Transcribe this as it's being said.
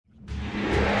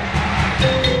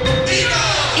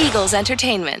Eagles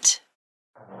Entertainment.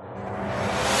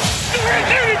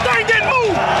 Anything that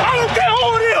moves, I don't care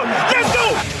who it is. Let's go.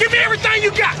 Give me everything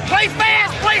you got. Play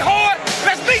fast, play hard.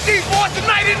 Let's beat these boys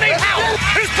tonight in their house.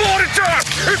 It's party time.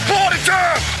 It's party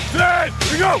time. There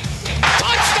we go.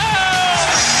 Touchdown!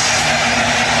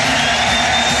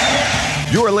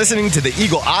 You are listening to the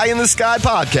Eagle Eye in the Sky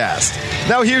podcast.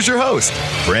 Now here's your host,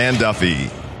 Fran Duffy.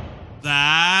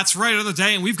 That's right, another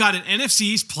day, and we've got an NFC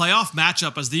East playoff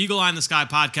matchup as the Eagle Eye in the Sky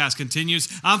podcast continues.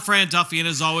 I'm Fran Duffy, and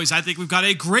as always, I think we've got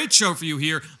a great show for you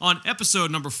here on episode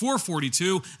number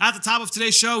 442. At the top of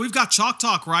today's show, we've got Chalk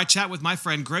Talk, where I chat with my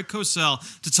friend Greg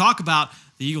Cosell to talk about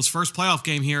the Eagles' first playoff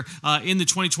game here in the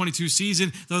 2022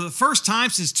 season. Though the first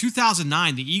time since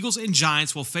 2009, the Eagles and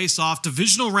Giants will face off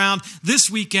divisional round this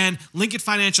weekend. Lincoln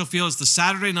Financial Field is the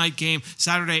Saturday night game.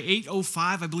 Saturday,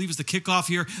 8:05, I believe, is the kickoff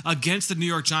here against the New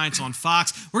York Giants on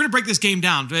Fox. We're going to break this game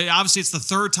down. Obviously, it's the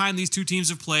third time these two teams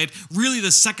have played. Really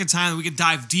the second time that we can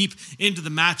dive deep into the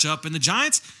matchup. And the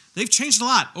Giants, they've changed a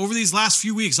lot over these last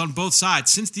few weeks on both sides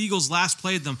since the Eagles last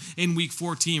played them in Week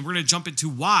 14. We're going to jump into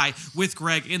why with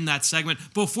Greg in that segment.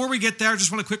 Before we get there, I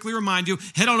just want to quickly remind you,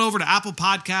 head on over to Apple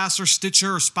Podcasts or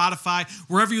Stitcher or Spotify,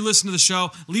 wherever you listen to the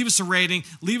show. Leave us a rating,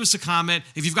 leave us a comment.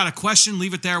 If you've got a question,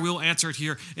 leave it there. We'll answer it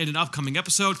here in an upcoming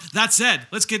episode. That said,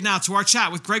 let's get now to our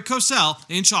chat with Greg Cosell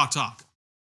in Chalk Talk.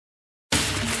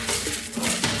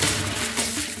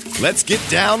 Let's get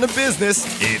down to business.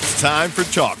 It's time for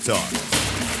Chalk Talk.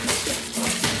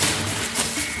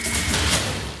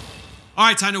 All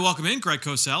right, time to welcome in Greg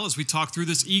Cosell as we talk through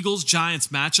this Eagles-Giants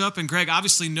matchup. And Greg,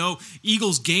 obviously no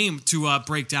Eagles game to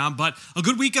break down, but a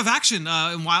good week of action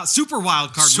in Super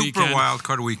Wild Card Weekend. Super Wild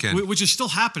Card Weekend. Which is still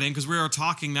happening because we are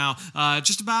talking now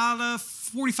just about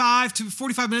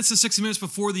 45 minutes to 60 minutes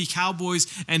before the Cowboys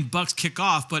and Bucks kick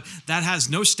off, but that has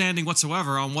no standing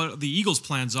whatsoever on what the Eagles'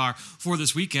 plans are for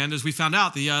this weekend. As we found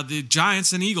out, the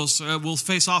Giants and Eagles will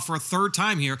face off for a third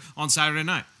time here on Saturday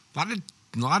night. A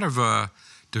lot of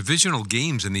divisional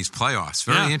games in these playoffs.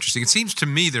 Very interesting. It seems to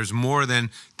me there's more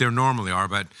than there normally are,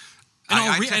 but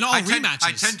rematches.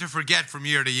 I tend to forget from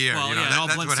year to year. Well, it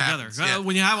all blends together. Yeah.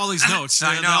 When you have all these notes, they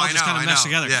all just kind of mesh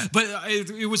together. Yeah. But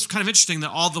it was kind of interesting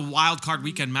that all the wild card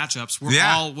weekend matchups were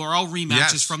all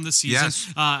rematches from this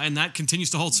season, and that continues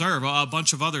to hold serve. A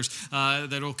bunch of others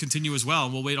that will continue as well.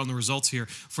 And we'll wait on the results here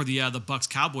for the Bucks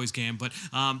Cowboys game. But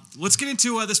let's get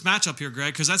into this matchup here,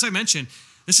 Greg, because as I mentioned,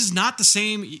 this is not the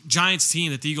same Giants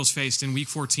team that the Eagles faced in Week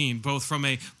 14, both from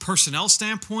a personnel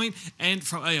standpoint and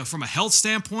from a health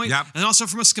standpoint, and also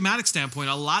from a schematic standpoint.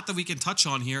 A lot that we can touch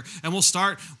on here, and we'll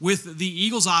start with the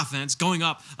Eagles offense going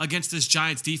up against this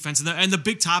Giants defense, and the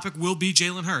big topic will be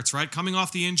Jalen Hurts, right? Coming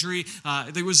off the injury,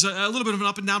 there was a little bit of an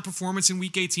up and down performance in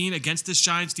Week 18 against this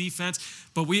Giants defense,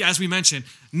 but as we mentioned,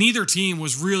 neither team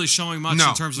was really showing much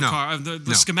in terms of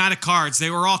the schematic cards. They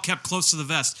were all kept close to the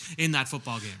vest in that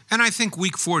football game. And I think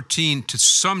Week 14, to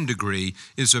some degree,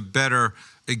 is a better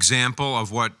example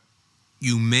of what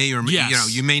you may or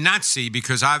you may not see,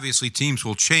 because obviously teams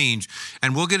will change,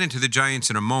 and we'll get into the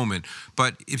Giants in a moment.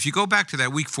 But if you go back to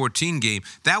that Week 14 game,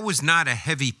 that was not a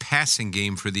heavy passing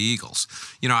game for the Eagles.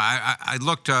 I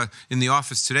looked in the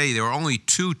office today. There were only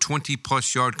 2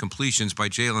 20-plus yard completions by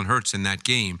Jalen Hurts in that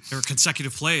game. There were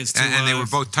consecutive plays, and they were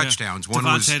both touchdowns. One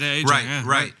was Devontae to AJ,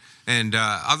 right. And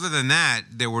other than that,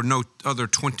 there were no other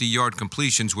 20-yard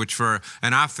completions, which for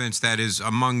an offense that is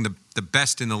among the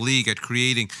best in the league at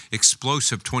creating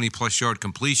explosive 20-plus yard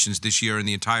completions this year in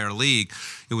the entire league,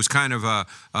 it was kind of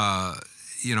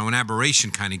an aberration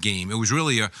kind of game. It was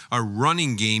really a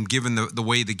running game, given the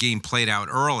way the game played out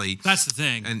early. That's the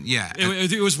thing. And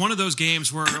it was one of those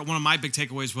games where one of my big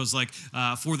takeaways was like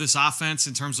for this offense,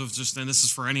 in terms of and this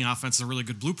is for any offense, a really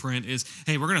good blueprint is,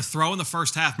 hey, we're going to throw in the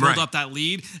first half, build up that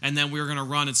lead, and then we're going to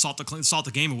run and salt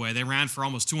the game away. They ran for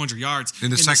almost 200 yards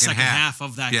in the second half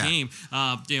of that game,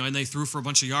 and they threw for a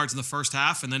bunch of yards in the first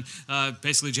half, and then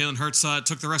basically Jalen Hurts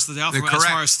took the rest of the offense as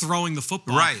far as throwing the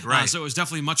football. Right. So it was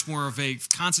definitely much more of a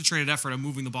concentrated effort of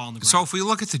moving the ball on the ground. So if we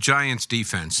look at the Giants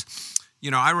defense,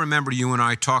 I remember you and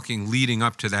I talking leading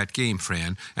up to that game,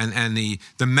 Fran, and the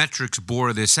metrics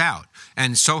bore this out.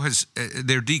 And so has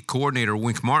their D coordinator,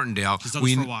 Wink Martindale. He's done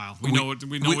this for a while. We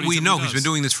know he's been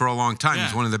doing this for a long time. Yeah.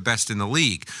 He's one of the best in the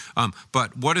league.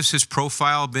 But what has his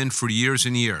profile been for years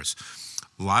and years?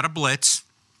 A lot of blitz,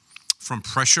 from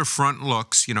pressure front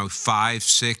looks, 5,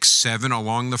 6, 7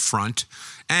 along the front,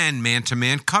 and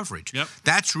man-to-man coverage. Yep.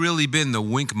 That's really been the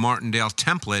Wink Martindale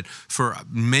template for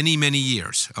many, many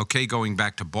years, going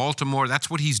back to Baltimore. That's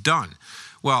what he's done.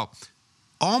 Well,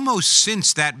 almost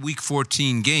since that Week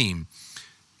 14 game,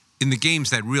 in the games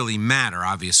that really matter,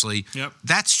 obviously,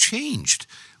 that's changed.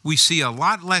 we see a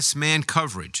lot less man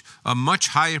coverage, a much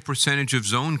higher percentage of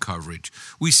zone coverage.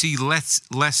 We see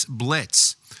less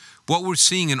blitz. What we're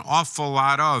seeing an awful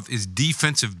lot of is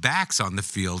defensive backs on the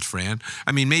field, Fran.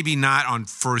 I mean, maybe not on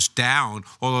first down,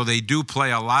 although they do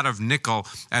play a lot of nickel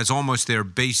as almost their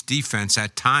base defense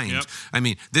at times. Yep. I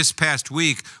mean, this past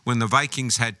week, when the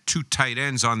Vikings had 2 tight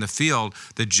ends on the field,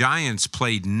 the Giants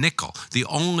played nickel. The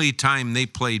only time they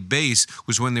played base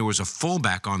was when there was a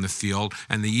fullback on the field,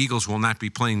 and the Eagles will not be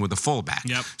playing with a fullback.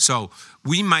 Yep. So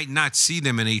we might not see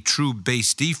them in a true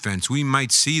base defense. We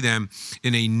might see them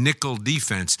in a nickel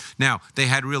defense. Now, they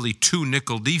had really 2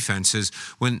 nickel defenses.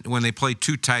 When they played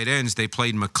 2 tight ends, they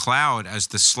played McLeod as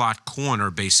the slot corner,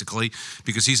 basically,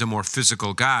 because he's a more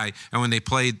physical guy. And when they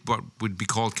played what would be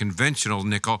called conventional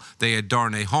nickel, they had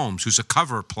Darnay Holmes, who's a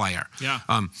cover player. Yeah.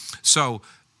 So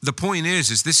the point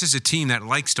is this is a team that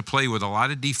likes to play with a lot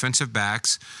of defensive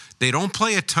backs. They don't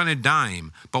play a ton of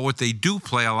dime, but what they do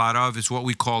play a lot of is what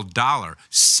we call dollar.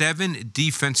 7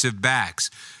 defensive backs.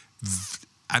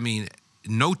 I mean,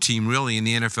 no team really in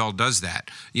the NFL does that.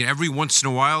 You know, every once in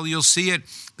a while you'll see it.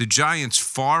 The Giants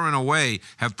far and away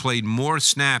have played more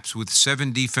snaps with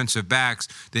 7 defensive backs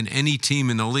than any team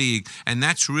in the league, and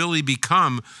that's really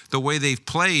become the way they've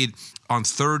played on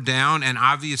third down and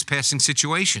obvious passing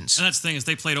situations. And that's the thing is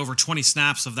they played over 20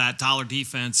 snaps of that dollar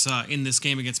defense in this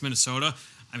game against Minnesota.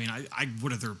 I mean,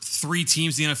 what are there 3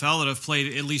 teams in the NFL that have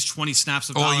played at least 20 snaps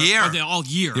of all dollar year? All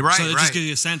year. You're right, so it right. just gives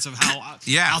you a sense of how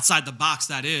outside the box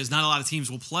that is. Not a lot of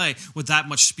teams will play with that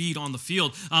much speed on the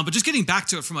field. But just getting back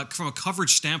to it from a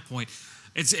coverage standpoint,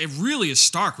 it really is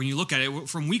stark when you look at it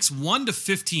from weeks 1 to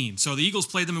 15. So the Eagles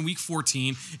played them in week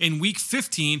 14. In week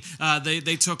 15,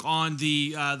 they took on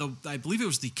the I believe it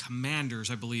was the Commanders.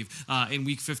 I believe in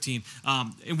week 15.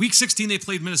 In week 16, they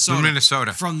played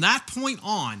Minnesota. From that point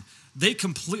on, they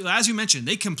completely, as you mentioned,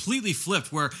 they completely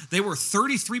flipped where they were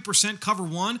 33% cover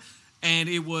 1 and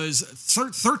it was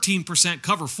 13%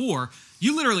 cover 4.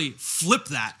 You literally flipped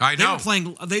that. I know. They were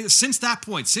playing, since that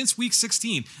point, since week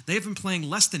 16, they've been playing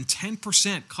less than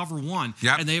 10% cover 1.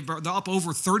 Yep. And they're up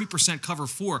over 30% cover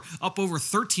 4, up over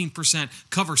 13%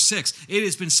 cover 6. It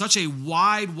has been such a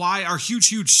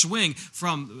huge swing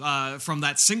from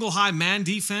that single high man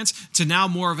defense to now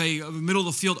more of a middle of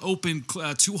the field open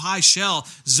 2 high shell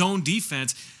zone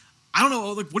defense. I don't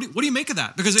know. Like, what do you make of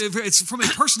that? Because it's from a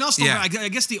personnel standpoint. I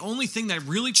guess the only thing that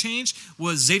really changed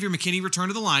was Xavier McKinney returned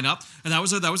to the lineup, and that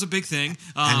was a big thing.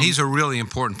 And he's a really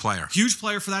important player, huge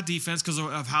player for that defense because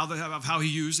of how he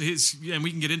used his. And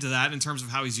we can get into that in terms of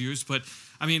how he's used. But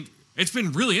I mean, it's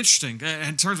been really interesting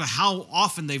in terms of how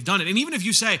often they've done it. And even if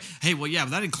you say, hey, well, yeah,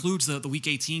 but that includes the Week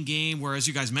 18 game, where, as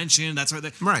you guys mentioned, that's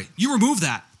right. You remove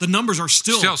that, the numbers are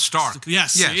still stark.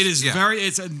 Yes, it is very.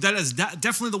 That is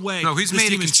definitely the way. No, he's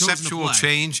made a conceptual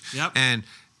change. Yep. And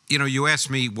you know, you asked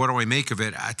me, what do I make of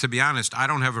it? To be honest, I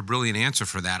don't have a brilliant answer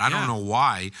for that. I don't know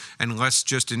why, unless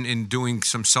just in doing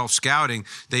some self-scouting,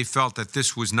 they felt that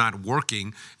this was not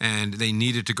working and they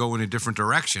needed to go in a different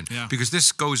direction. Yeah. Because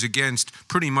this goes against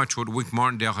pretty much what Wink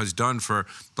Martindale has done for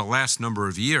the last number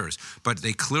of years. But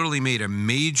they clearly made a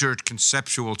major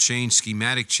conceptual change,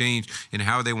 schematic change in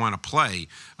how they want to play.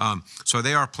 So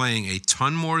they are playing a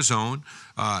ton more zone.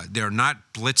 They're not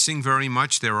blitzing very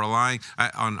much. They're relying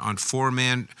on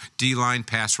 4-man D-line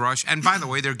pass rush. And by the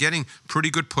way, they're getting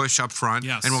pretty good push up front,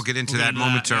 and we'll get into that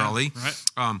momentarily.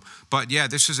 Right. But, yeah,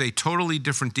 this is a totally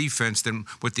different defense than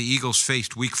what the Eagles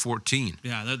faced week 14.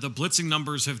 Yeah, the blitzing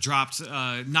numbers have dropped,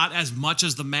 not as much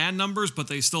as the man numbers, but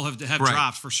they still have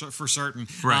dropped for certain.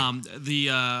 Right.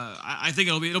 I think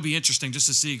it'll be interesting just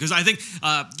to see, because I think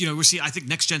I think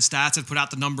Next Gen Stats had put out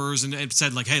the numbers and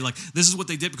said like, hey, like this is what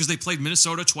they did because they played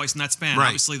Minnesota twice in that span. Right.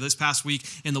 Obviously, this past week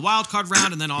in the wild card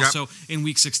round, and then also in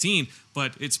week 16.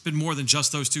 But it's been more than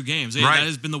just those 2 games. Right. That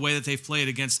has been the way that they've played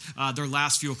against their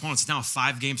last few opponents. It's now a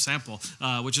 5-game sample,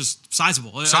 which is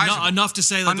sizable. Enough to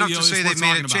say that they've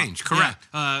made a change. Correct.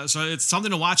 Yeah. So it's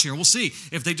something to watch here. We'll see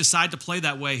if they decide to play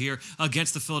that way here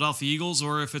against the Philadelphia Eagles,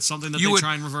 or if it's something that they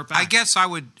try and revert back. I guess I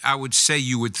would say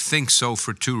you would think so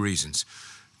for 2 reasons.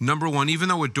 Number one, even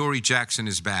though Adoree Jackson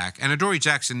is back, and Adoree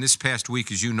Jackson this past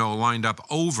week, as you know, lined up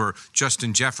over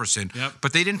Justin Jefferson,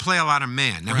 but they didn't play a lot of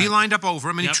man. Now, he lined up over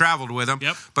him, and he traveled with him,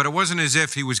 but it wasn't as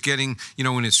if he was getting,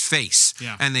 in his face.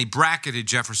 Yeah. And they bracketed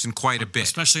Jefferson quite a bit.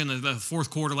 Especially in the fourth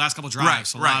quarter, last couple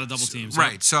drives, a lot of double teams.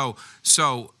 Right, so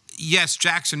yes,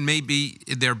 Jackson may be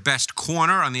their best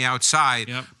corner on the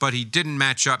outside, but he didn't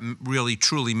match up really,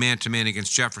 truly man-to-man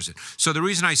against Jefferson. So the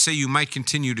reason I say you might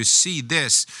continue to see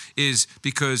this is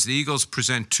because the Eagles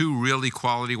present 2 really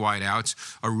quality wideouts,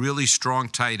 a really strong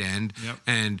tight end,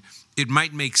 and it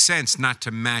might make sense not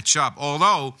to match up.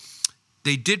 Although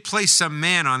They did play some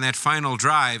man on that final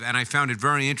drive, and I found it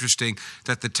very interesting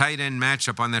that the tight end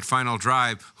matchup on that final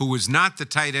drive, who was not the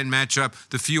tight end matchup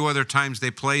the few other times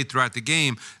they played throughout the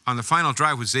game, on the final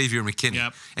drive was Xavier McKinney.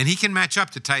 Yep. And he can match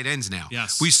up to tight ends now.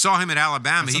 Yes. We saw him at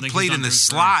Alabama. He played in the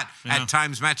slot at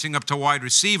times, matching up to wide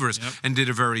receivers, and did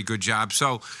a very good job.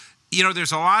 So,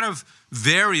 there's a lot of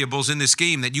variables in this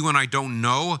game that you and I don't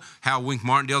know how Wink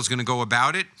Martindale is going to go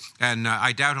about it. And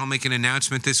I doubt he'll make an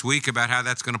announcement this week about how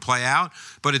that's going to play out.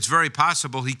 But it's very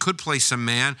possible he could play some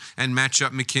man and match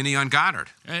up McKinney on Goddard.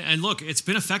 And look, it's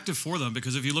been effective for them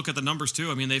because if you look at the numbers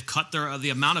too, I mean, they've cut the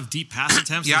amount of deep pass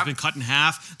attempts has been cut in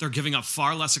half. They're giving up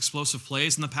far less explosive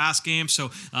plays in the pass game. So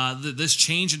this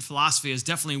change in philosophy has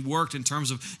definitely worked in terms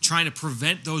of trying to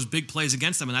prevent those big plays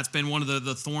against them. And that's been one of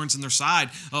the thorns in their side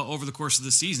over the course of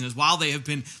the season, is while they have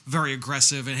been very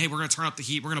aggressive and, hey, we're going to turn up the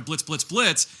heat, we're going to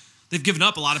blitz, they've given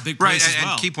up a lot of big plays as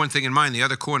well. And keep one thing in mind. The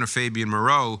other corner, Fabian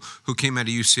Moreau, who came out of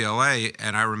UCLA,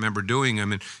 and I remember doing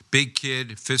him, and big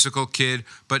kid, physical kid,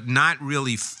 but not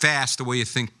really fast the way you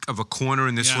think of a corner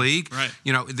in this league. Right.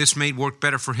 This may work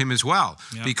better for him as well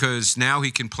because now he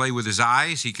can play with his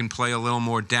eyes. He can play a little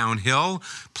more downhill,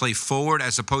 play forward,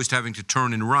 as opposed to having to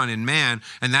turn and run in man,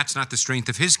 and that's not the strength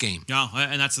of his game. No,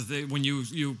 and that's the thing. When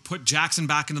you put Jackson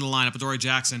back into the lineup, Adoree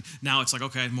Jackson, now it's like,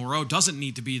 okay, Moreau doesn't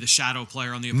need to be the shadow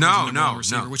player on the opposing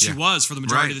receiver, which he was for the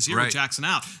majority of this year with Jackson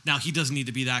out. Now he doesn't need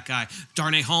to be that guy.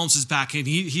 Darnay Holmes is back in.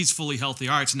 He's fully healthy.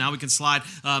 All right, so now we can slide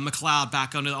McLeod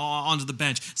back onto the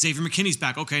bench. Xavier McKinney's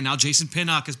back. Okay, now Jason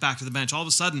Pinnock is back to the bench. All of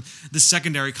a sudden, this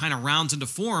secondary kind of rounds into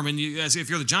form, and as if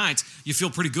you're the Giants, you feel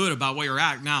pretty good about where you're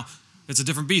at. Now, it's a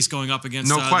different beast going up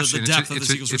against the depth of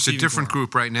the Eagles. It's a different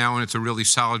group right now, and it's a really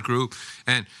solid group.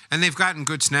 And they've gotten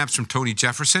good snaps from Tony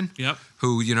Jefferson,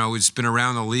 who has been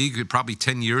around the league probably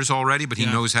 10 years already, but he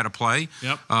knows how to play.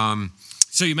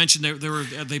 So you mentioned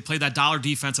they played that dollar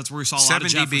defense. That's where we saw a lot of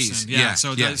Jefferson. DBs.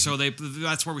 So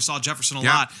that's where we saw Jefferson a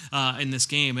lot in this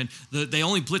game. And they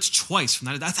only blitzed twice from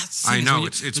that. I know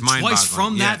it's mind-boggling. Twice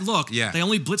from that look. They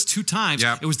only blitzed 2 times.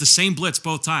 Yep. It was the same blitz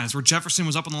both times, where Jefferson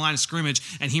was up on the line of scrimmage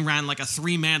and he ran like a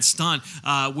 3-man stunt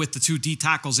with the 2 D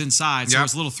tackles inside. So it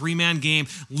was a little 3-man game,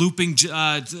 looping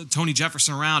Tony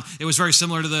Jefferson around. It was very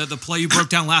similar to the play you broke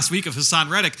down last week of Hassan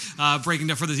Reddick breaking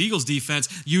down for the Eagles defense,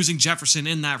 using Jefferson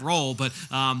in that role. But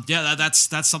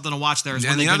that's something to watch there.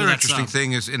 And the other interesting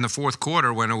thing is in the fourth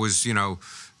quarter, when it was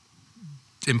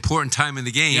important time in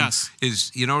the game,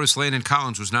 is you notice Landon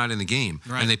Collins was not in the game,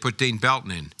 and they put Dane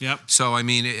Belton in. So I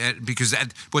mean, because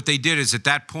what they did is at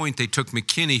that point they took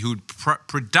McKinney, who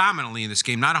predominantly in this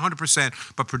game, not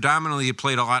 100%, but predominantly he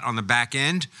played a lot on the back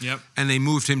end, and they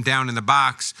moved him down in the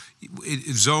box.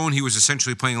 Zone, he was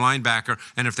essentially playing linebacker,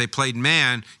 and if they played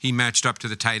man, he matched up to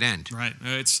the tight end. Right.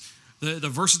 It's the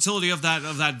versatility of that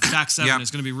back seven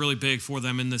is going to be really big for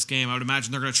them in this game. I would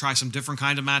imagine they're going to try some different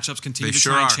kind of matchups, continue to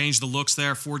try and change the looks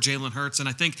there for Jalen Hurts, and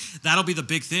I think that'll be the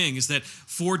big thing, is that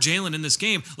for Jalen in this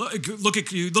game, look at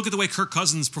the way Kirk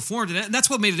Cousins performed, and that's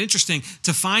what made it interesting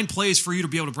to find plays for you to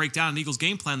be able to break down an Eagles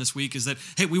game plan this week. Is that,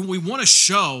 hey, we want to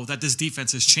show that this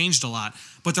defense has changed a lot,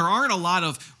 but there aren't a lot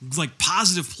of like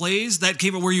positive plays that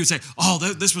came where you would say, oh,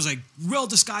 this was a real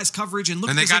disguised coverage, and look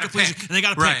at this other plays, and they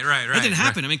got a pick. Right. That didn't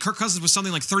happen. I mean, Kirk Cousins was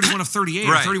something like 31 of 38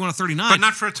 or 31 of 39. But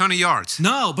not for a ton of yards.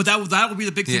 No, but that will be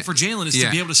the big thing for Jalen, is to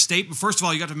be able to stay. First of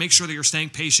all, you got to make sure that you're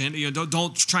staying patient.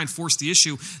 Don't try and force the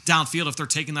issue downfield if they're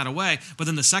taking that away. But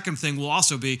then the second thing will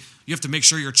also be, you have to make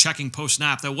sure you're checking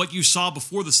post-snap, that what you saw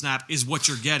before the snap is what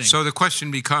you're getting. So the question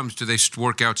becomes, do they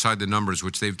work outside the numbers,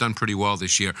 which they've done pretty well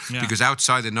this year? Because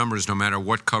outside the numbers, no matter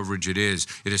what coverage it is,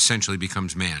 it essentially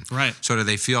becomes man. Right. So do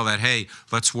they feel that, hey,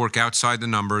 let's work outside the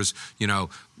numbers,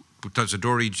 does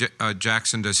Adoree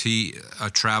Jackson, does he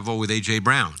travel with A.J.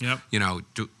 Brown?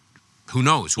 Who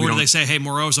knows? Or do they say, hey,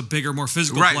 Moreau's a bigger, more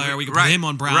physical player. We can put him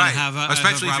on Brown and have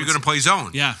especially if you're going to play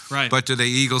zone. Yeah, right. But do the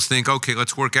Eagles think, okay,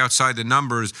 let's work outside the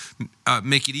numbers,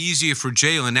 make it easier for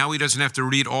Jalen. Now he doesn't have to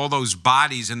read all those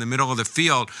bodies in the middle of the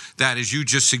field that, as you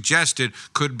just suggested,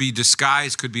 could be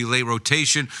disguised, could be late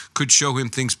rotation, could show him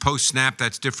things post-snap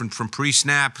that's different from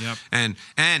pre-snap. And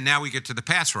now we get to the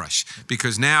pass rush,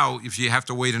 because now if you have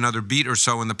to wait another beat or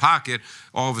so in the pocket,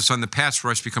 all of a sudden the pass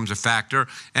rush becomes a factor.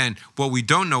 And what we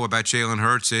don't know about Jalen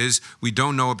Hurts is we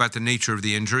don't know about the nature of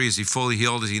the injury. Is he fully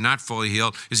healed? Is he not fully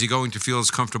healed? Is he going to feel as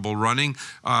comfortable running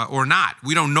or not?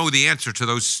 We don't know the answer to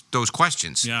those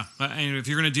questions. Yeah, and if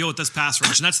you're going to deal with this pass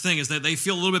rush, and that's the thing, is that they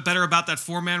feel a little bit better about that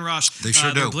 4-man rush. They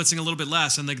sure do. They're blitzing a little bit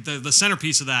less, and the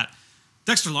centerpiece of that,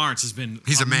 Dexter Lawrence has been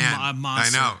a man. A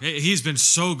monster. I know. He's been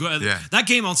so good. Yeah. That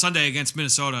game on Sunday against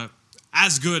Minnesota,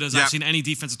 as good as I've seen any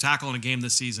defensive tackle in a game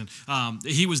this season.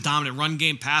 He was dominant. Run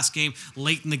game, pass game,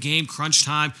 late in the game, crunch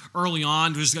time, early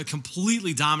on, just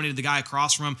completely dominated the guy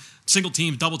across from him. Single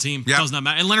team, double team, does not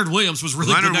matter. And Leonard Williams was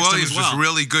really good next to him as well. Leonard Williams was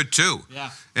really good too.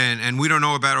 Yeah. And we don't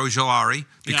know about Ojulari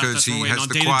because he has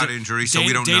the quad injury, so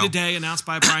we don't know. Day-to-day announced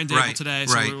by Brian Dable today,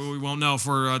 so we won't know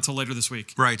for until later this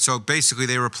week. Right, so basically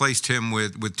they replaced him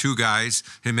with two guys,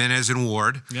 Jimenez and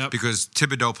Ward, because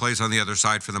Thibodeau plays on the other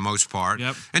side for the most part.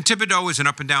 Yep. And Thibodeau is an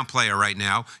up-and-down player right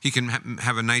now. He can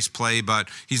have a nice play, but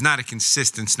he's not a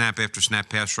consistent snap-after-snap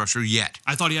pass rusher yet.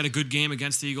 I thought he had a good game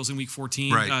against the Eagles in Week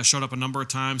 14. Right. Showed up a number of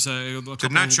times.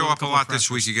 Did not show up a lot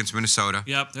this week against Minnesota.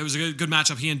 Yep, it was a good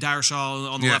matchup. He and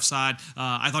Darrisaw on the left side.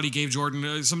 I thought he gave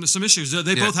Jordan some issues.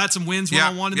 They both had some wins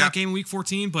one-on-one in that game in Week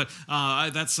 14, but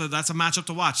that's a matchup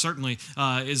to watch. Certainly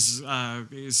is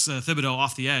Thibodeau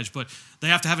off the edge, but they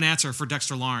have to have an answer for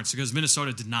Dexter Lawrence because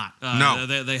Minnesota did not. No,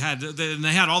 they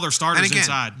had all their starters and again,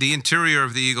 inside. The interior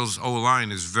of the Eagles'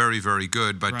 O-line is very, very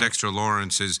good, but Dexter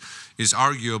Lawrence is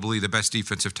arguably the best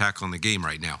defensive tackle in the game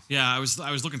right now. Yeah, I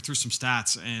was looking through some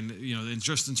stats, and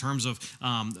just in terms of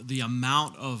the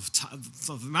amount of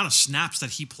snaps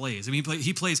that he plays. I mean,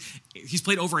 he's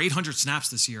played over 800 snaps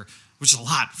this year, which is a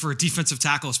lot for a defensive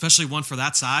tackle, especially one for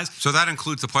that size. So that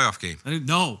includes the playoff game?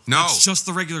 No. It's just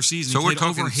the regular season. So we're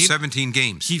talking 17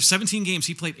 games. 17 games.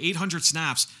 He played 800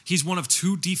 snaps. He's one of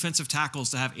two defensive tackles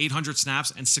to have 800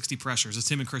 snaps and 60 pressures. It's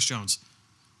him and Chris Jones.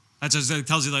 That just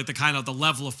tells you the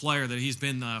level of player that he's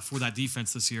been for that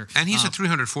defense this year. And he's a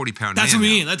 340-pound man. That's what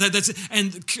I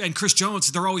mean. And Chris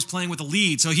Jones, they're always playing with the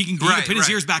lead, so he can pin his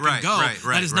ears back and go.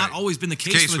 That has not always been the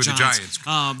case with the Giants.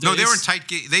 No, they're in tight.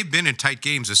 They've been in tight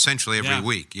games essentially every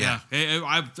week. Yeah.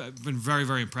 I've been very,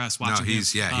 very impressed watching him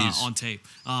on tape.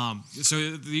 So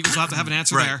the Eagles will have to have an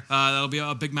answer there. That'll be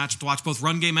a big matchup to watch, both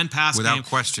run game and pass game. Without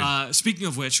question. Speaking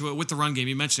of which, with the run game,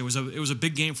 you mentioned it was a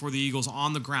big game for the Eagles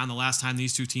on the ground the last time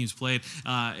these two teams played,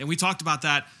 and we talked about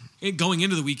that going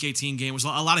into the Week 18 game. Was a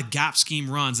lot of gap scheme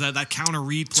runs. That counter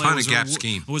read play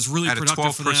was really productive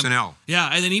 12 for them. Personnel. Yeah,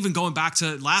 and then even going back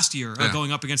to last year,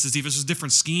 going up against this defense, was a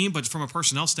different scheme, but from a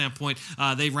personnel standpoint,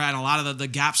 they ran a lot of the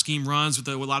gap scheme runs with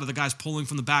a lot of the guys pulling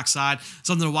from the backside.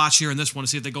 Something to watch here in this one to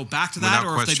see if they go back to that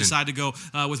or if they decide to go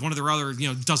with one of their other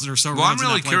dozen or so runs. Well, I'm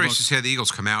really curious to see how the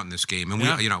Eagles come out in this game,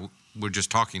 and we're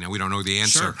just talking now. We don't know the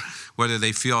answer. Whether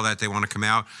they feel that they want to come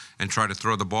out and try to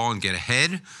throw the ball and get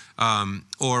ahead,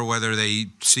 or whether they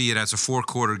see it as a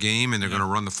 4-quarter game and they're going to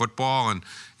run the football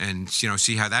and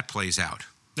see how that plays out.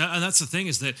 And that's the thing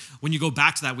is that when you go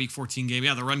back to that Week 14 game,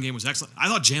 the run game was excellent. I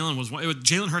thought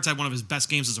Jalen Hurts had one of his best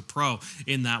games as a pro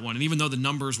in that one. And even though the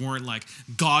numbers weren't like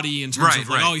gaudy in terms of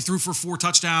he threw for 4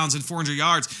 touchdowns and 400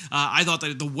 yards, I thought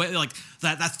that the way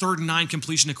that 3rd and 9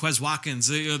 completion to Quez Watkins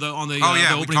on the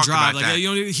opening drive,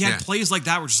 he had plays like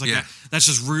that were just like that's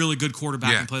just really good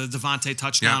quarterbacking play. The Devontae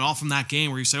touchdown, all from that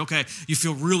game where you say, okay, you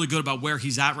feel really good about where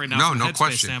he's at right now from a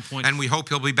headspace standpoint. And we hope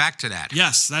he'll be back to that.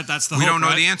 Yes, that's the hope. We don't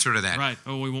know the answer to that. Right.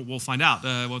 We'll find out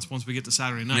once we get to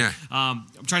Saturday night. Yeah. I'm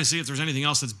trying to see if there's anything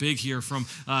else that's big here from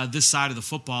this side of the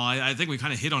football. I think we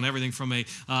kind of hit on everything from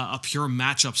a pure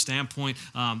matchup standpoint.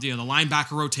 The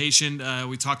linebacker rotation,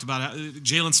 we talked about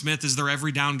Jalen Smith is their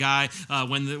every down guy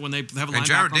when they have a linebacker. And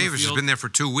Jared Davis has been there for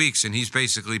 2 weeks, and he's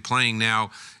basically playing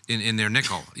now in their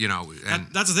nickel, And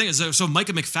that's the thing is, so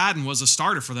Micah McFadden was a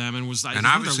starter for them and was. And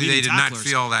obviously they did not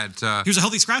feel that he was a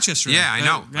healthy scratch yesterday. Yeah, I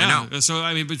know. So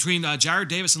I mean, between Jared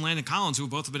Davis and Landon Collins, who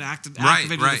have both been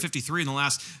activated to 53 in the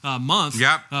last month,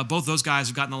 both those guys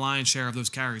have gotten the lion's share of those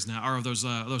carries now, or of those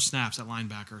snaps at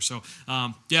linebacker. So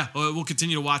we'll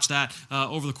continue to watch that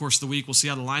over the course of the week. We'll see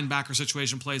how the linebacker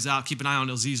situation plays out. Keep an eye on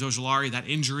Azeez Ojulari, that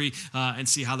injury, and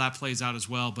see how that plays out as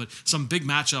well. But some big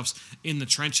matchups in the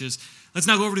trenches. Let's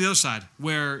now go over to the other side,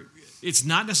 where it's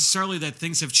not necessarily that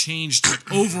things have changed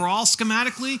overall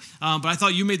schematically, but I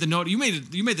thought you made the note. You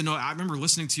made the note. I remember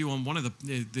listening to you on one of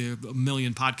the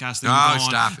million podcasts that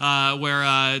you go on,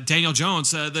 where Daniel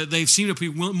Jones, they seem to be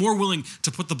more willing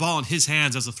to put the ball in his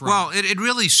hands as a thrower. Well, it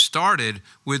really started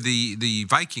with the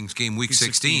Vikings game, Week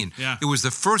 16. Yeah. It was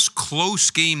the first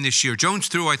close game this year. Jones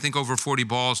threw, I think, over 40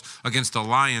 balls against the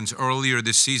Lions earlier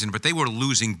this season, but they were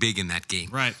losing big in that game.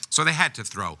 Right. So they had to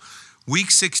throw.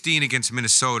 Week 16 against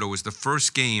Minnesota was the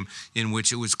first game in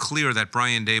which it was clear that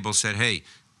Brian Dable said, hey,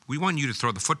 we want you to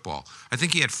throw the football. I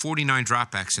think he had 49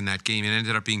 dropbacks in that game and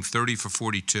ended up being 30 for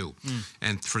 42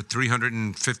 and for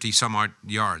 350 some odd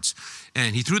yards.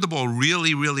 And he threw the ball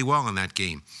really, really well in that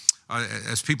game.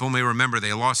 As people may remember,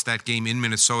 they lost that game in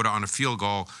Minnesota on a field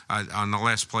goal on the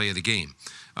last play of the game.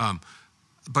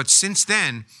 But since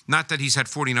then, not that he's had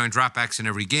 49 dropbacks in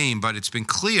every game, but it's been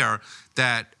clear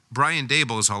that Brian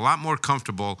Daboll is a lot more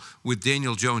comfortable with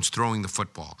Daniel Jones throwing the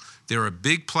football. They're a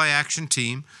big play-action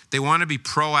team. They want to be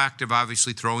proactive,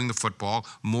 obviously, throwing the football,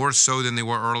 more so than they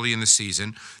were early in the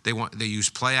season. They use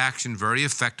play-action very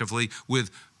effectively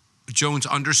with Jones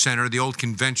under center, the old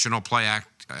conventional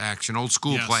play-action, old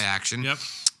school play-action. Yep.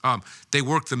 They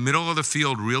work the middle of the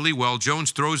field really well.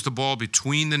 Jones throws the ball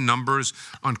between the numbers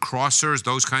on crossers,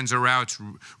 those kinds of routes,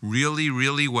 really,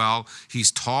 really well.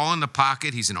 He's tall in the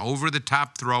pocket. He's an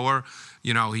over-the-top thrower.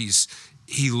 You know,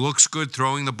 he looks good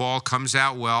throwing the ball, comes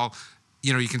out well.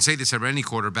 You know, you can say this of any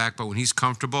quarterback, but when he's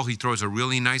comfortable, he throws a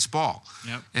really nice ball.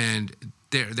 Yep. And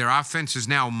their offense is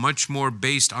now much more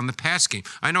based on the pass game.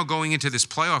 I know going into this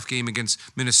playoff game against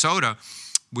Minnesota,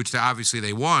 which obviously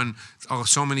they won,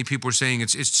 so many people were saying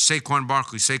it's Saquon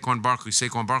Barkley, Saquon Barkley,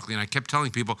 Saquon Barkley. And I kept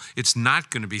telling people it's not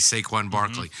going to be Saquon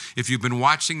Barkley. If you've been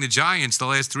watching the Giants the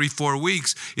last 3-4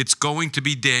 weeks, it's going to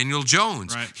be Daniel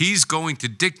Jones. Right. He's going to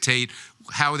dictate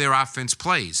how their offense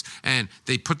plays. And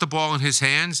they put the ball in his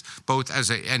hands,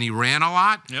 and he ran a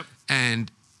lot. Yep.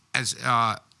 And as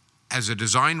a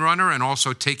design runner and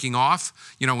also taking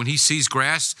off, you know, when he sees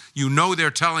grass, you know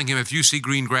they're telling him, if you see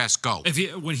green grass, go.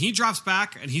 When he drops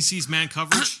back and he sees man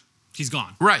coverage, he's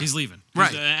gone. Right. He's leaving.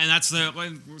 Right. And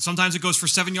sometimes it goes for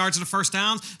 7 yards and a first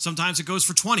down. Sometimes it goes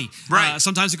for 20. Right.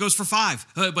 Sometimes it goes for 5.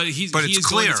 But he is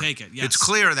clear. going to take it. Yes. It's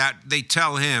clear that they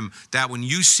tell him that when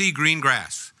you see green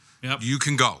grass, you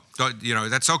can go. You know,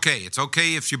 that's okay. It's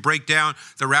okay if you break down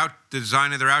the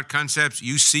design of the route concepts.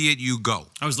 You see it, you go.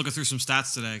 I was looking through some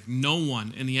stats today. No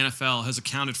one in the NFL has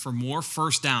accounted for more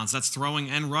first downs, that's throwing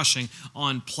and rushing,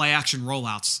 on play-action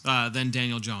rollouts than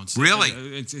Daniel Jones.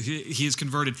 Really? He has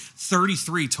converted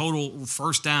 33 total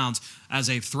first downs as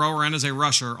a thrower and as a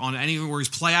rusher on anywhere where he's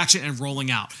play-action and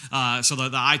rolling out. So the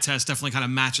eye test definitely kind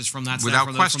of matches from that Without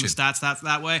from question. The stats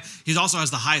that way. He also has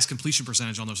the highest completion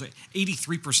percentage on those,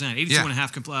 83%,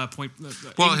 82.5 point.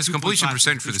 Well, his completion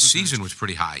percent for the season was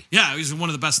pretty high. Yeah, he's one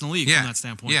of the best in the league from that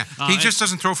standpoint. Yeah, he just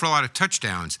doesn't throw for a lot of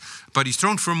touchdowns, but he's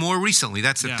thrown for more recently.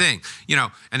 That's the thing. You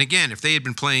know, and again, if they had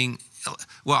been playing,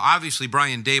 well, obviously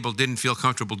Brian Daboll didn't feel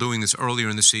comfortable doing this earlier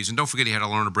in the season. Don't forget he had to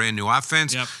learn a brand new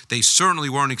offense. Yep. They certainly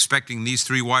weren't expecting these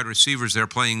 3 wide receivers they're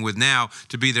playing with now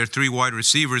to be their 3 wide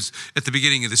receivers at the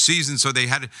beginning of the season, so they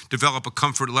had to develop a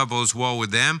comfort level as well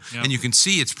with them. Yep. And you can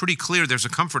see it's pretty clear there's a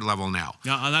comfort level now.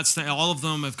 Yeah, all of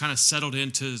them have kind of settled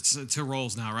into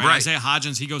roles now, right? Isaiah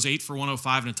Hodgins, he goes 8 for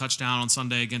 105 and a touchdown on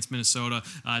Sunday against Minnesota.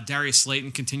 Darius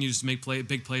Slayton continues to make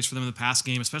big plays for them in the pass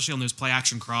game, especially on those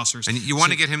play-action crossers. And you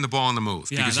want to get him the ball on the move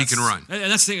because he can run. And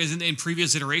that's the thing is in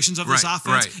previous iterations of this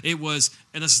offense, it was,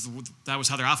 and that was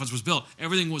how their offense was built.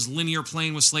 Everything was linear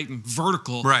playing with Slayton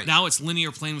vertical. Right. Now it's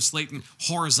linear playing with Slayton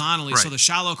horizontally. Right. So the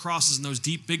shallow crosses and those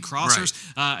deep big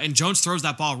crossers. Right. And Jones throws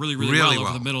that ball really well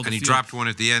over the middle of the field. And he dropped one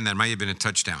at the end that might have been a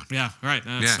touchdown. Yeah, right.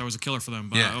 That was a killer for them.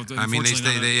 But I mean, they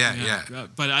stay.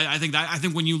 But I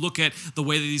think when you look at the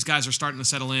way that these guys are starting to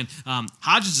settle in,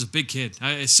 Hodgins is a big kid.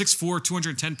 6'4",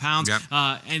 210 pounds. Yep.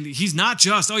 And he's not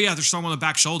just, they're throwing on the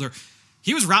back shoulder.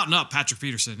 He was routing up Patrick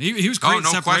Peterson. He was creating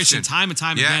separation time and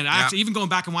time again. Actually, even going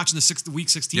back and watching the Week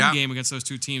 16 game against those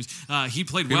two teams, he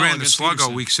played well. He ran the sluggo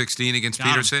Peterson. Week 16 against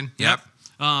Peterson. Yep.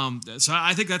 So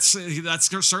I think that's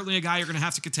certainly a guy you're going to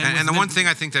have to contend with. And the one thing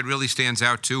I think that really stands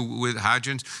out too with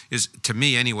Hodgins is, to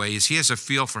me anyway, is he has a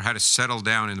feel for how to settle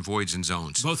down in voids and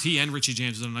zones. Both he and Richie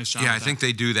James have done a nice job. Yeah, I think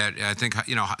they do that. I think,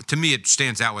 to me it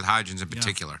stands out with Hodgins in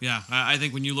particular. Yeah, I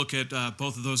think when you look at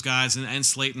both of those guys and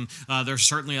Slayton, there's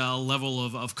certainly a level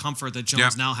of comfort that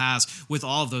Jones now has with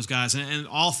all of those guys, and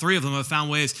all 3 of them have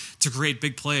found ways to create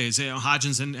big plays.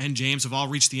 Hodgins and James have all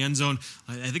reached the end zone,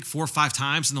 I think 4 or 5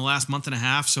 times in the last month and a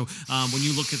half. So when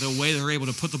you look at the way they're able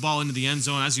to put the ball into the end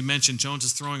zone, as you mentioned, Jones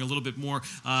is throwing a little bit more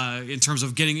in terms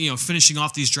of getting, finishing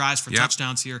off these drives for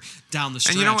touchdowns here down the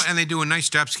stretch. And and they do a nice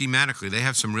job schematically. They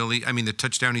have some really, the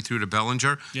touchdown he threw to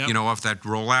Bellinger, off that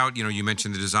rollout. You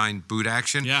mentioned the design boot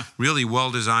action. Yeah, really well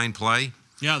designed play.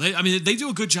 Yeah, they do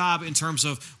a good job in terms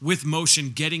of with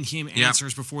motion getting him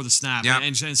answers before the snap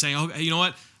and saying, you know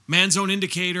what. Man zone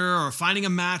indicator or finding a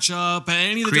matchup,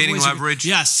 any of the creating leverage.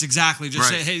 Yes, exactly. Just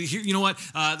say, hey, here, you know what?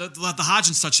 The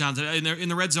Hodgins touchdown in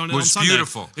the red zone was on Sunday.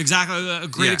 Beautiful. Exactly, a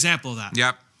great example of that.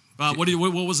 Yep. What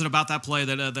was it about that play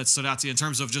that stood out to you in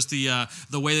terms of just the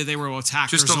way that they were able to attack?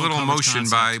 Just a little motion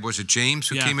by, was it James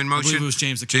who came in motion? I believe it was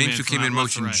James that came in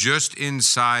motion right. just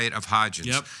inside of Hodgins.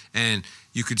 Yep. And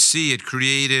you could see it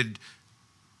created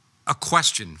a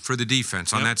question for the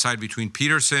defense on that side between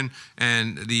Peterson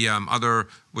and the other,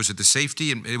 was it the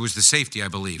safety? It was the safety, I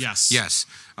believe. Yes. Yes.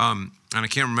 And I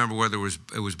can't remember whether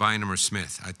it was Bynum or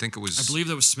Smith. I think it was. I believe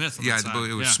that was Smith. Yeah, I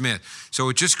believe it was Smith. So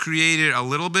it just created a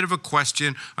little bit of a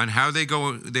question on how they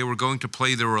were going to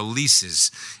play the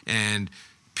releases. And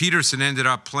Peterson ended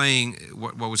up playing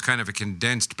what was kind of a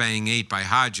condensed bang 8 by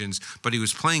Hodgins, but he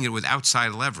was playing it with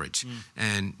outside leverage,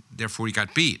 and therefore he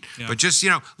got beat. Yeah. But just,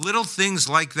 little things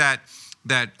like that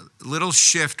little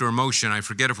shift or motion, I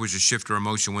forget if it was a shift or a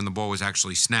motion when the ball was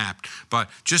actually snapped, but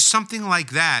just something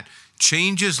like that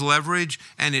changes leverage,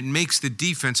 and it makes the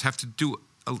defense have to do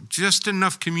just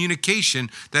enough communication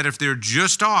that if they're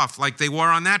just off like they were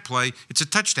on that play, it's a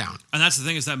touchdown. And that's the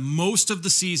thing, is that most of the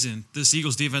season, this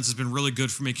Eagles defense has been really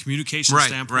good from a communication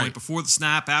standpoint. Right. Before the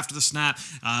snap, after the snap,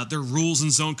 their rules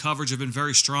and zone coverage have been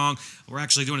very strong. We're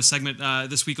actually doing a segment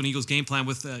this week on Eagles Game Plan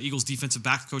with Eagles defensive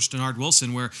back coach Denard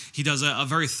Wilson, where he does a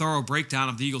very thorough breakdown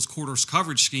of the Eagles quarters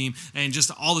coverage scheme and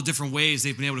just all the different ways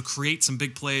they've been able to create some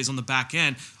big plays on the back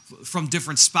end from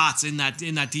different spots in that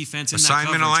defense.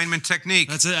 Assignment, alignment, technique.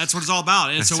 That's it. That's what it's all about.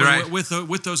 And that's so right.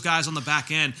 with those guys on the back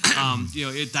end,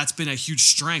 that's been a huge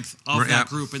strength of that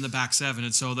group in the back seven.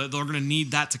 And so they're going to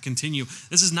need that to continue.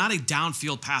 This is not a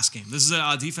downfield pass game. This is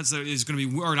a defense that is going to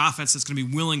be, or an offense that's going to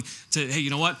be willing to, hey, you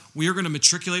know what? We are going to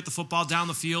matriculate the football down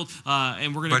the field,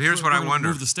 and we're going to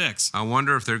move the sticks. I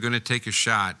wonder if they're going to take a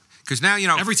shot. Because now,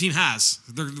 every team has.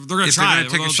 They're going to try. They're going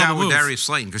to take a shot with Darius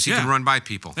Slayton because he can run by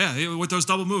people. Yeah, with those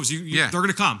double moves, they're going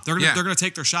to come. They're going to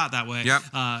take their shot that way. Yep.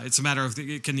 It's a matter of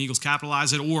can the Eagles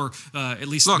capitalize it, or at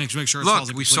least make sure it's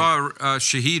Look, we saw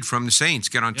Shaheed from the Saints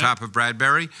get on top of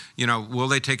Bradbury. Will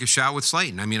they take a shot with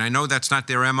Slayton? I mean, I know that's not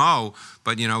their MO,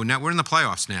 but now we're in the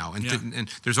playoffs now, and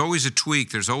there's always a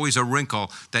tweak, there's always a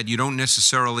wrinkle that you don't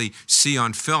necessarily see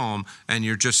on film, and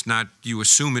you're just not. You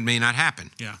assume it may not happen.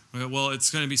 Yeah. Well,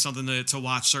 it's going to be something to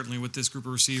watch, certainly, with this group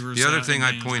of receivers. The other thing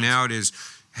I'd point out is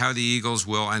how the Eagles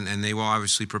will, and they will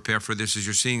obviously prepare for this, is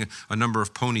you're seeing a number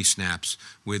of pony snaps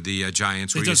with the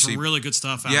Giants. They did some really good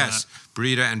stuff out of that. Yes,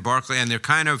 Breida and Barkley, and they're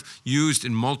kind of used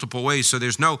in multiple ways. So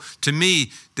there's not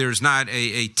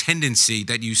a tendency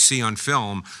that you see on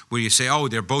film where you say, oh,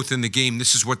 they're both in the game,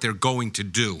 this is what they're going to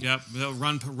do. Yep, they'll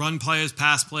run plays,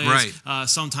 pass plays, right.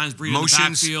 Sometimes Breida in the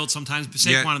backfield, sometimes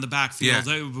Saquon in the backfield.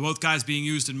 Both guys being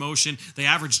used in motion. They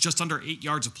averaged just under 8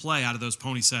 yards of play out of those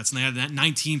pony sets, and they had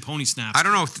 19 pony snaps. I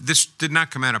don't know if this did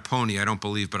not come out of pony, I don't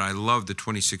believe, but I love the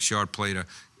 26-yard play to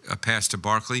a pass to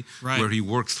Barkley, where he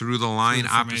worked through the line,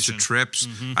 opposite trips.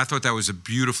 Mm-hmm. I thought that was a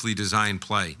beautifully designed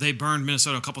play. They burned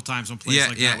Minnesota a couple times on plays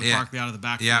that with Barkley out of the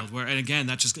backfield. Where, and again,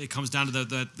 it comes down to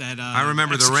that. I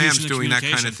remember the Rams doing that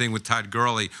kind of thing with Todd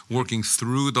Gurley, working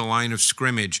through the line of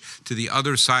scrimmage to the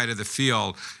other side of the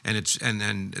field, and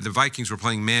the Vikings were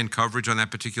playing man coverage on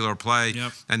that particular play,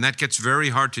 and that gets very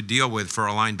hard to deal with for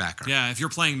a linebacker. Yeah, if you're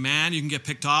playing man, you can get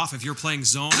picked off. If you're playing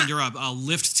zone and you're a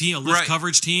lift team, a lift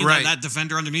coverage team, that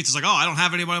defender underneath is like, oh, I don't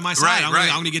have anybody on my side. I'm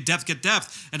going to get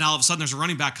depth. And all of a sudden there's a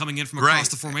running back coming in from across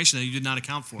the formation that you did not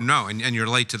account for. No, and you're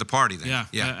late to the party then.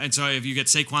 Yeah. And so if you get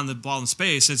Saquon the ball in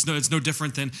space, it's no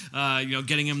different than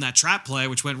getting him that trap play,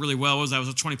 which went really well. That was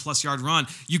a 20-plus yard run.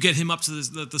 You get him up to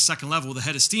the second level with a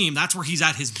head of steam. That's where he's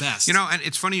at his best. And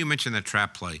it's funny you mentioned that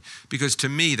trap play, because to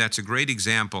me that's a great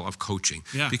example of coaching.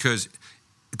 Yeah. Because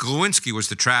Glowinski was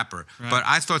the trapper, but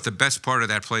I thought the best part of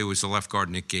that play was the left guard,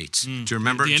 Nick Gates. Do you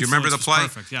remember? Do you remember the play?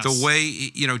 Perfect, yes. The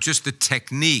way, just the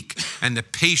technique and the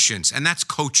patience, and that's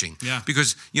coaching. Yeah.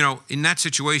 Because in that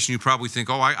situation, you probably think,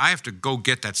 oh, I have to go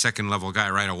get that second level guy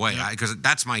right away because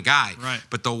that's my guy. Right.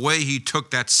 But the way he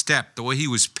took that step, the way he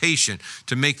was patient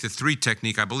to make the 3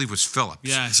 technique, I believe was Phillips.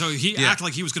 Yeah. So he acted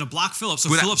like he was going to block Phillips. So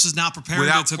Phillips is now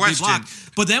preparing to be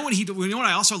blocked. But then what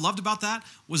I also loved about that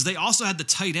was they also had the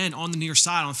tight end on the near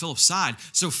side, on Phillips' side.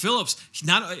 So Phillips,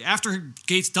 after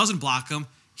Gates doesn't block him,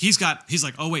 he's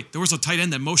like, oh wait, there was a tight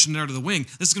end that motioned there to the wing.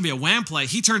 This is going to be a wham play.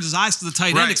 He turns his eyes to the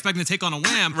tight end, expecting to take on a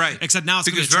wham. Right. Except now it's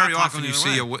going to be a trap block on the other way. Because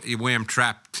very often you see a wham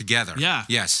trap together. Yeah.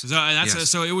 Yes.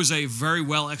 So it was a very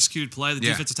well executed play. The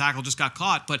defensive tackle just got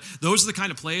caught. But those are the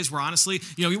kind of plays where honestly,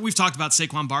 we've talked about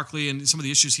Saquon Barkley and some of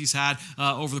the issues he's had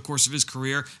over the course of his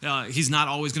career. He's not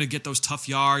always going to get those tough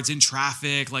yards in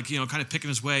traffic, kind of picking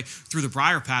his way through the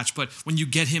briar patch. But when you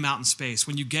get him out in space,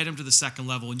 when you get him to the second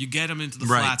level, and you get him into the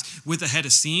flats with a head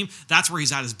of steam, that's where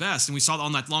he's at his best. And we saw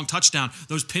on that long touchdown,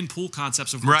 those pin pull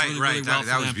concepts have worked really well for them.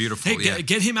 That was beautiful. Hey,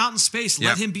 get him out in space.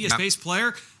 Let him be a space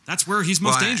player. That's where he's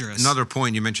most dangerous. Another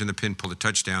point you mentioned, the pin pull, the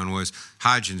touchdown, was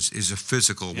Hodgins is a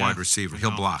physical wide receiver.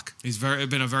 He'll block. He's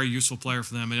been a very useful player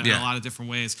for them in a lot of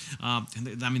different ways.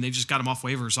 They just got him off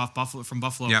waivers from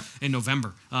Buffalo in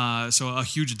November. So a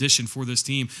huge addition for this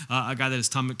team. A guy that has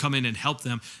come in and helped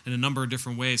them in a number of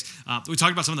different ways. We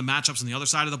talked about some of the matchups on the other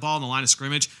side of the ball in the line of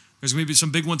scrimmage. There's going to be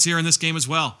some big ones here in this game as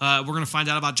well. We're going to find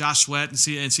out about Josh Sweat and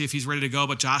see if he's ready to go.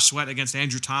 But Josh Sweat against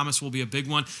Andrew Thomas will be a big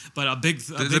one. But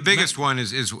the biggest one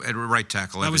is at right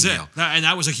tackle. That was Evan it, and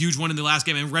that was a huge one in the last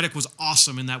game. And Reddick was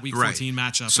awesome in that Week 14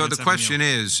 matchup. So the question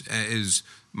is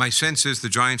my sense is the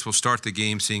Giants will start the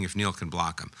game seeing if Neal can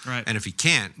block him. Right. And if he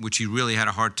can't, which he really had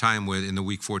a hard time with in the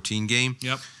Week 14 game.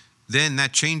 Yep. Then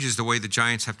that changes the way the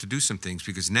Giants have to do some things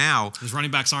because now his running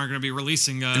backs aren't going to be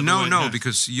releasing.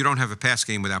 Because you don't have a pass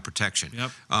game without protection.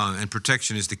 Yep. And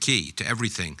protection is the key to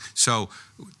everything. So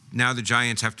now the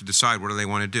Giants have to decide what do they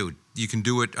want to do. You can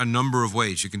do it a number of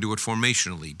ways. You can do it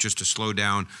formationally, just to slow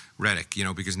down Reddick,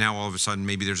 because now all of a sudden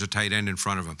maybe there's a tight end in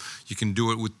front of him. You can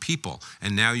do it with people,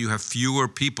 and now you have fewer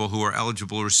people who are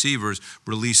eligible receivers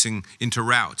releasing into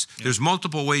routes. Yeah. There's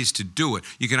multiple ways to do it.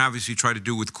 You can obviously try to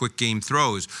do with quick game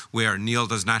throws where Neal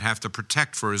does not have to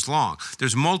protect for as long.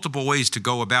 There's multiple ways to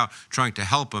go about trying to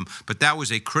help him, but that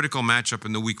was a critical matchup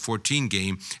in the Week 14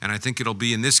 game, and I think it'll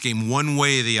be in this game one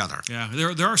way or the other. Yeah,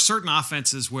 there are certain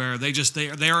offenses where they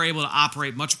are able to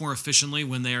operate much more efficiently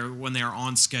when they are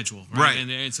on schedule, right?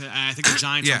 And I think the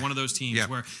Giants are one of those teams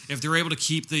where if they're able to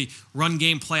keep the run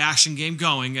game, play action game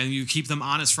going, and you keep them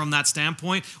honest from that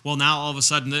standpoint, well, now all of a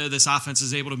sudden this offense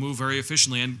is able to move very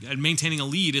efficiently, and maintaining a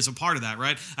lead is a part of that,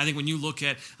 right? I think when you look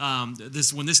at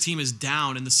when this team is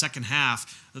down in the second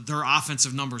half, their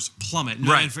offensive numbers plummet.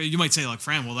 Right. And you might say, like,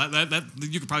 Fran, well, that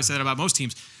you could probably say that about most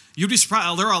teams. You'd be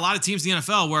surprised. There are a lot of teams in the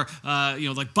NFL where,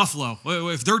 like Buffalo,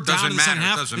 if they're down in the second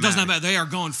half, it doesn't matter. They are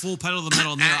going full pedal to the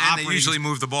metal, and they're operating. They usually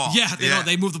move the ball. Yeah,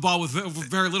 they move the ball with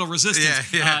very little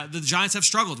resistance. Yeah. The Giants have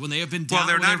struggled when they have been down. Well,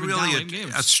 they're not really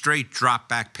a straight drop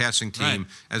back passing team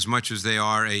as much as they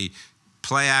are a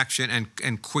play action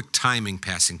and quick timing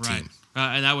passing team.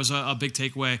 And that was a big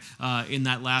takeaway in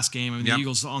that last game. I mean, the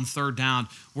Eagles on third down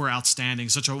were outstanding.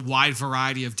 Such a wide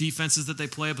variety of defenses that they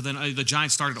play, but then the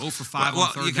Giants started 0 for 5 on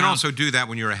third down. You can also do that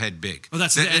when you're ahead big. Well,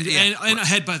 that's and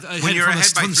ahead by when you're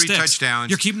ahead by 3 touchdowns.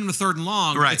 You're keeping them to third and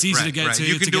long. It's easy to get to.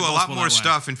 You can to do get a lot more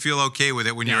stuff and feel okay with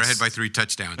it when you're ahead by 3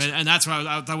 touchdowns. And that's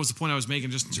what that was the point I was making,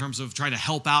 just in terms of trying to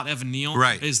help out Evan Neal.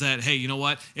 Right. Is that, hey, you know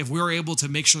what? If we're able to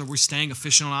make sure that we're staying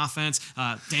efficient on offense,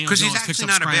 Daniel Jones because he's actually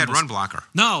not a bad run blocker.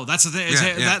 No, that's the thing.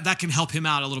 That can help him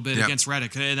out a little bit against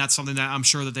Reddick, and that's something that I'm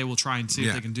sure that they will try and see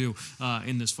if they can do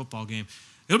in this football game.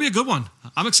 It'll be a good one.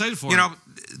 I'm excited for it.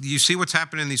 You see what's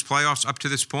happened in these playoffs up to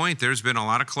this point. There's been a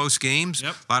lot of close games,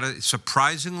 a lot of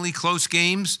surprisingly close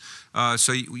games,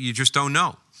 so you just don't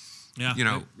know.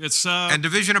 Yeah, it's and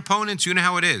division opponents, you know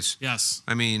how it is. Yes,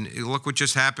 I mean, look what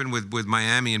just happened with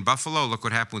Miami and Buffalo. Look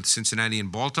what happened with Cincinnati and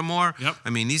Baltimore. Yep. I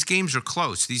mean, these games are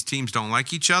close. These teams don't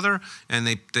like each other, and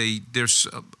there's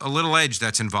a little edge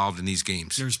that's involved in these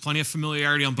games. There's plinty of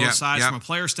familiarity on both sides, from a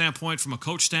player standpoint, from a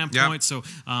coach standpoint. So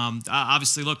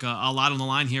obviously, look, a lot on the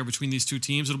line here between these two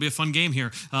teams. It'll be a fun game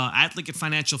here at Lincoln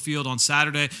Financial Field on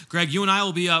Saturday. Greg, you and I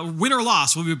will be win or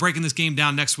loss. We'll be breaking this game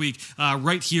down next week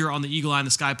right here on the Eagle Eye in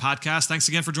the Sky podcast. Thanks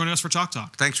again for joining us for Chalk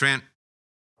Talk. Thanks, Rand.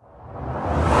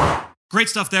 Great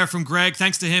stuff there from Greg.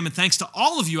 Thanks to him, and thanks to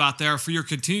all of you out there for your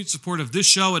continued support of this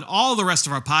show and all the rest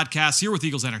of our podcasts here with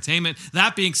Eagles Entertainment.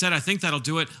 That being said, I think that'll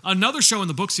do it. Another show in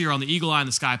the books here on the Eagle Eye in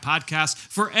the Sky podcast.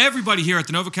 For everybody here at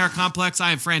the NovaCare Complex,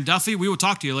 I am Fran Duffy. We will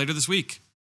talk to you later this week.